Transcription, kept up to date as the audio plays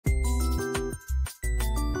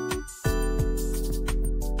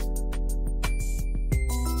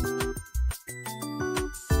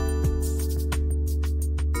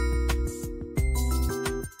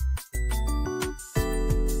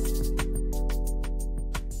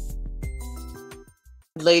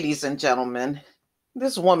Ladies and gentlemen,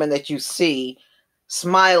 this woman that you see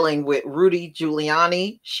smiling with Rudy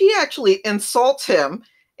Giuliani, she actually insults him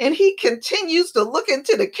and he continues to look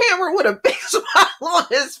into the camera with a big smile on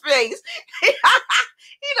his face. He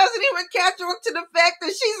doesn't even catch on to the fact that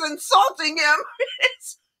she's insulting him.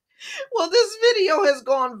 Well, this video has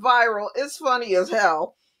gone viral. It's funny as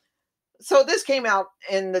hell. So this came out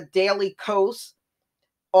in the Daily Kos,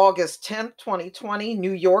 August 10th, 2020.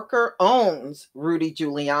 New Yorker owns Rudy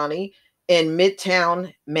Giuliani in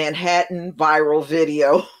Midtown Manhattan viral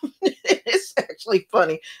video. It's actually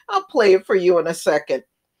funny. I'll play it for you in a second.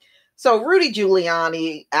 So Rudy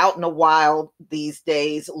Giuliani out in the wild these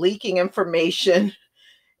days, leaking information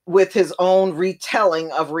with his own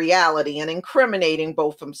retelling of reality and incriminating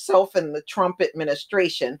both himself and the Trump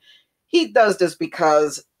administration. He does this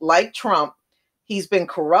because, like Trump, he's been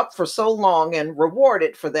corrupt for so long and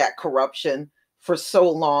rewarded for that corruption for so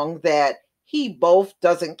long that he both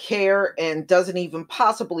doesn't care and doesn't even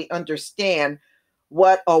possibly understand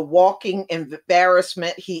what a walking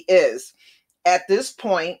embarrassment he is. At this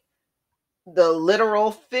point, the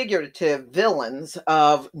literal figurative villains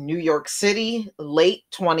of New York City, late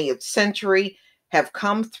 20th century, have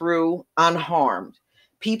come through unharmed.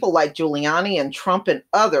 People like Giuliani and Trump and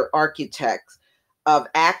other architects of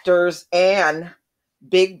actors and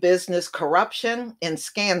big business corruption and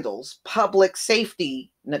scandals, public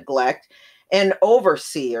safety neglect, and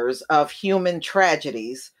overseers of human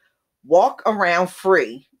tragedies walk around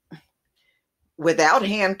free without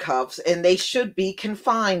handcuffs, and they should be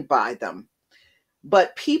confined by them.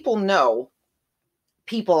 But people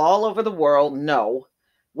all over the world know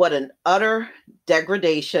what an utter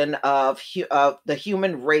degradation of the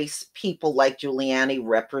human race people like Giuliani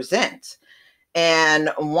represent.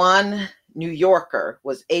 And one New Yorker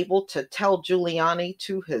was able to tell Giuliani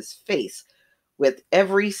to his face, with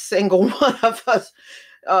every single one of us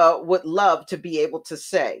would love to be able to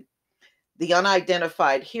say. The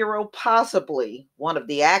unidentified hero, possibly one of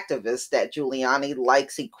the activists that Giuliani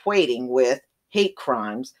likes equating with hate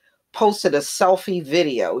crimes, posted a selfie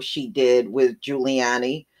video she did with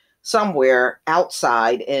Giuliani somewhere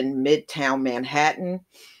outside in Midtown Manhattan.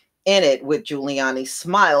 In it, with Giuliani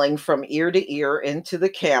smiling from ear to ear into the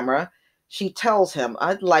camera, she tells him,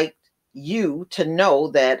 "I'd like you to know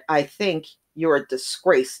that I think you're a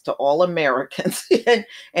disgrace to all Americans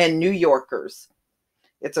and New Yorkers."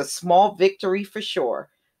 It's a small victory for sure,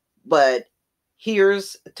 but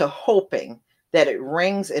here's to hoping that it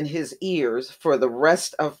rings in his ears for the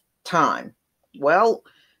rest of time. Well,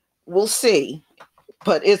 we'll see,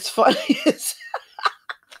 but it's funny.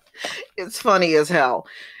 It's funny as hell.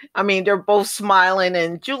 I mean, they're both smiling,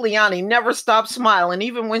 and Giuliani never stopped smiling,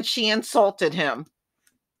 even when she insulted him.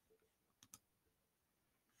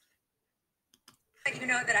 You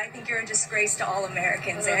know that I think you're a disgrace to all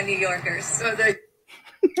Americans and New Yorkers. So Look at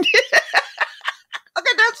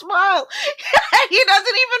that smile. He doesn't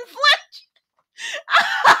even flinch.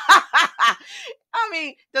 I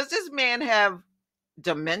mean, does this man have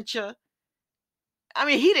dementia? I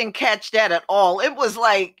mean, he didn't catch that at all. It was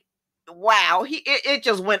like, wow, it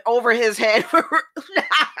just went over his head. you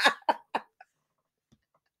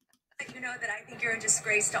know that I think you're a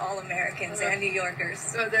disgrace to all Americans and New Yorkers.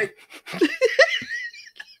 So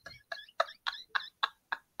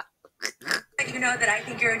you know that I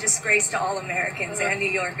think you're a disgrace to all Americans and New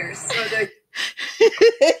Yorkers. So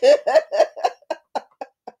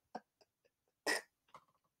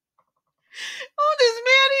Oh, this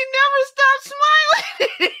man, he never stopped smiling.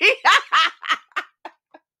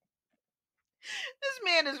 This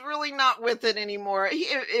man is really not with it anymore.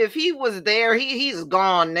 If he was there, he's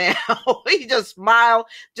gone now. He just smiled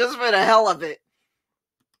just for the hell of it.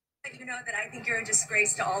 You know that I think you're a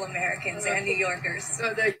disgrace to all Americans and New Yorkers.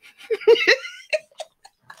 So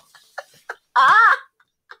Ah!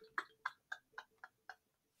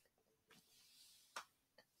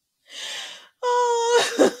 Oh.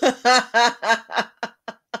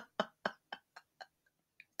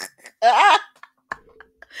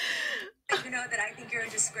 you know that I think you're a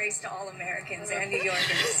disgrace to all Americans and New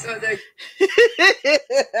Yorkers. So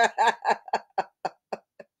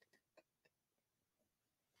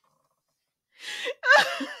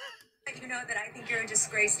you know that I think you're a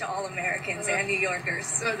disgrace to all Americans and New Yorkers.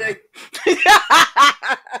 So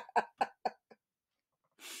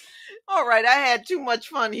All right, I had too much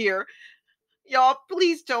fun here. Y'all,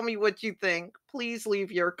 please tell me what you think. Please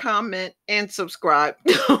leave your comment and subscribe.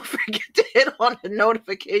 Don't forget to hit on the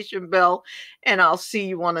notification bell, and I'll see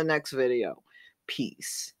you on the next video.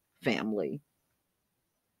 Peace, family.